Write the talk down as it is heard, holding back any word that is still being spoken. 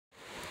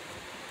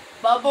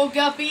Bubble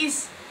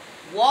guppies?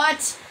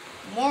 What?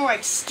 More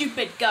like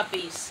stupid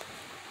guppies.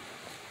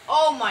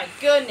 Oh my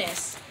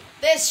goodness.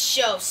 This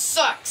show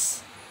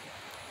sucks.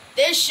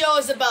 This show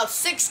is about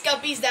 6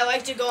 guppies that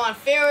like to go on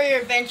fairy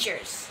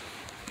adventures.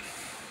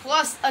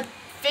 Plus, a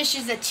fish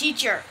is a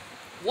teacher.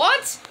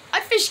 What? A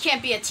fish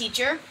can't be a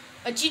teacher.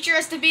 A teacher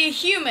has to be a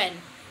human,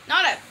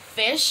 not a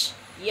fish.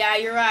 Yeah,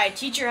 you're right.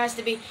 Teacher has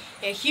to be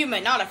a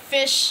human, not a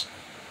fish.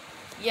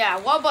 Yeah,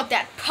 what about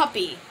that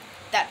puppy?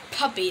 That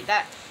puppy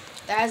that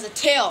has a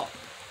tail.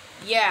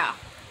 Yeah.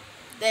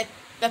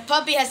 The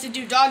puppy has to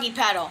do doggy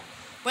paddle.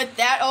 With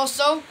that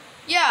also,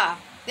 yeah,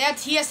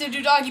 he has to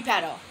do doggy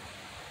paddle.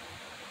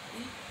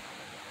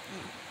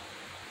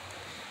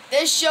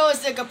 This show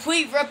is the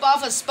complete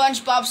rip-off of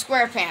SpongeBob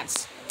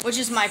SquarePants, which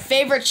is my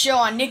favorite show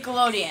on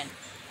Nickelodeon.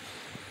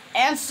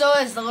 And so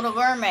is The Little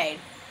Mermaid.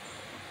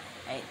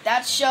 Hey,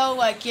 that show,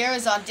 like here,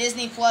 is on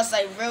Disney Plus.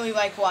 I really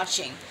like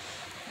watching.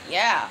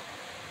 Yeah.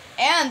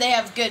 And they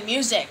have good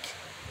music.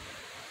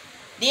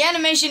 The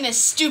animation is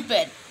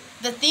stupid.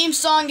 The theme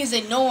song is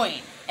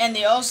annoying. And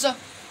they also,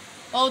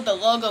 the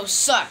logo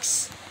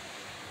sucks.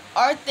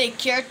 The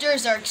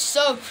characters are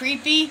so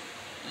creepy.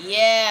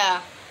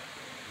 Yeah.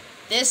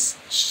 This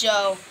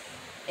show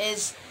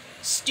is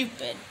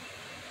stupid.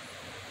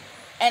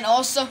 And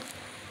also,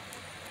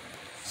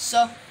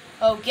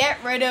 get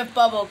rid of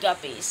Bubble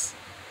Guppies.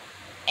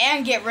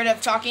 And get rid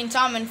of Talking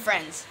Tom and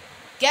Friends.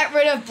 Get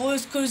rid of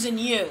Blue's Clues and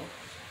You.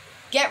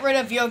 Get rid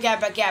of Yo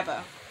Gabba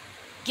Gabba.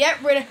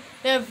 Get rid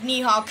of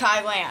Nihao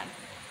Kai Lan.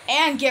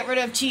 And get rid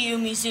of Chiyu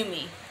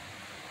Mizumi.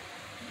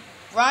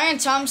 Ryan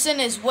Thompson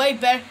is way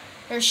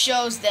better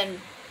shows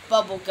than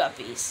Bubble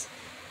Guppies.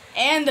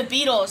 And the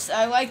Beatles,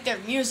 I like their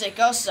music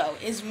also,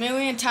 is a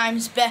million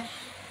times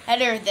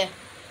better than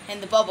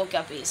the Bubble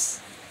Guppies.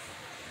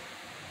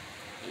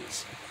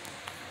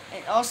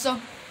 And also,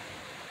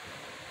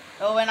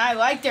 and I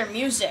like their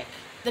music.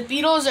 The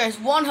Beatles are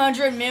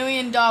 $100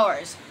 million.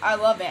 I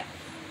love it.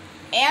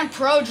 And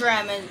Pro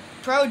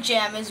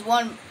Jam is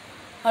one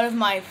of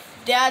my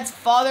dad's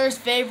father's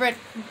favorite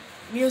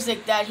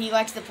music that he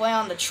likes to play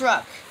on the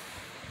truck.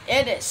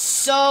 It is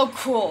so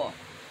cool.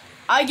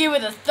 I give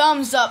it a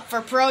thumbs up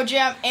for Pro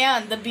Jam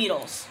and the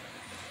Beatles.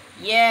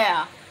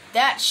 Yeah,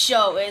 that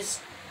show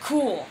is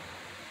cool.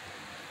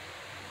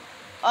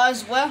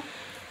 As well,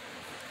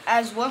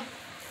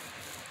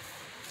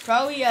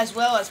 probably as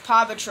well as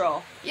Paw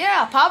Patrol.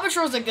 Yeah, Paw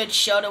Patrol's a good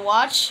show to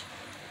watch.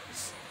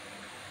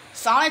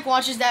 Sonic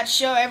watches that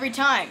show every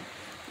time.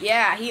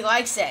 Yeah, he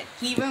likes it.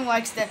 He even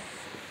likes the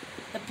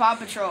Paw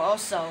Patrol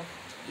also.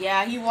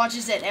 Yeah, he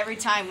watches it every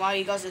time while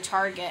he goes to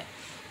Target.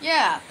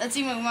 Yeah, that's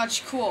even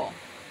much cool.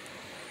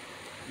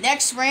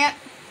 Next rant,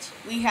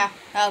 we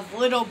have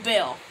Little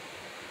Bill.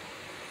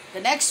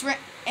 The next rant,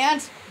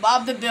 and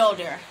Bob the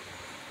Builder.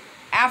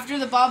 After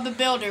the Bob the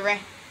Builder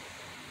rant,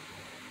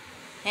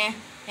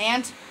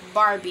 and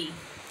Barbie.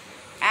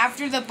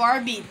 After the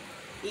Barbie,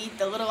 eat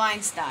the Little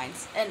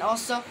Einsteins. And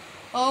also,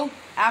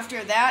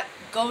 after that,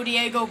 Go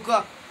Diego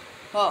Go.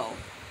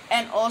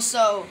 And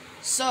also,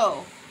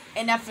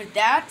 and after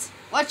that,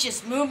 let's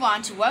just move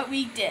on to what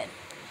we did.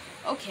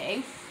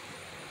 Okay,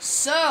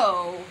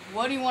 so,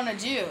 what do you want to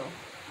do?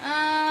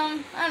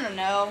 I don't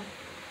know.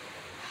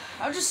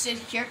 I'll just sit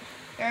here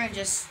and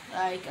just,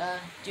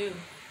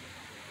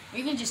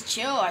 we can just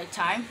chill,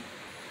 time.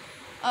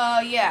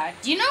 Yeah.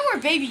 Do you know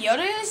where Baby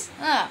Yoda is?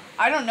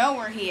 I don't know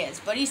where he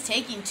is, but he's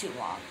taking too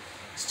long.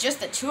 It's just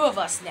the 2 of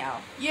us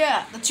now.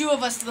 Yeah, the 2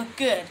 of us look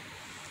good.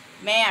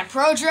 Man,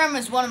 Pro Jam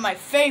is one of my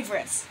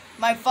favorites.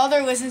 My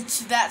father listens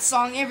to that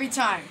song every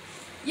time.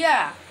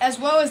 Yeah, as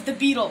well as the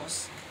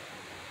Beatles.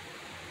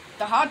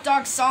 The hot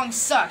dog song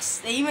sucks.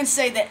 They even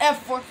say the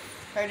F word,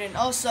 and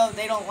also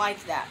they don't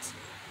like that.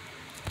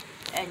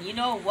 And you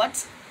know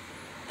what?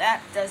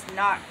 That does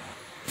not.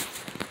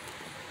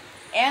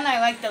 And I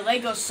like the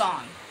Lego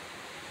song.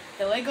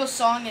 The Lego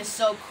song is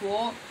so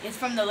cool. It's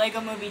from the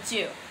Lego Movie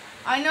too.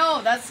 I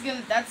know,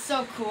 that's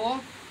so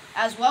cool.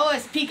 As well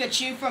as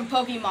Pikachu from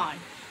Pokemon.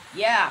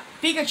 Yeah,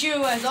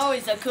 Pikachu is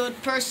always a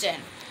good person.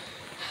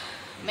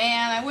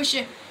 Man, I wish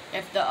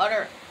if the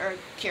other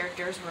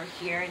characters were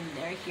here and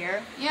they're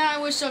here. Yeah,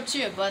 I wish so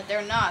too, but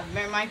they're not.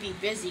 They might be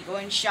busy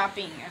going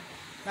shopping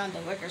around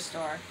the liquor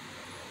store.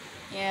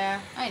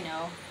 Yeah, I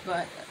know,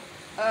 but,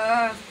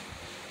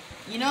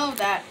 you know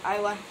that I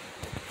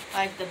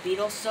like the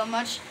Beatles so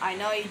much? I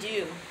know you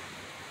do.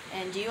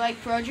 And do you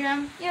like Pro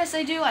Jam? Yes,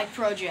 I do like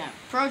Pro Jam.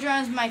 Pro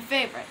Jam is my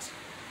favorite.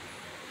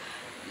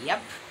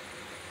 Yep.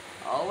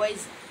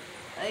 Always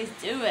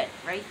do it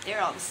right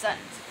there all of a sudden.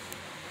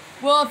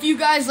 Well, if you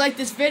guys like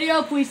this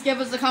video, please give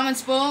us the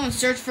comments below and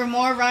search for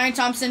more Ryan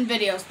Thompson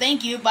videos.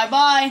 Thank you.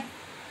 Bye-bye.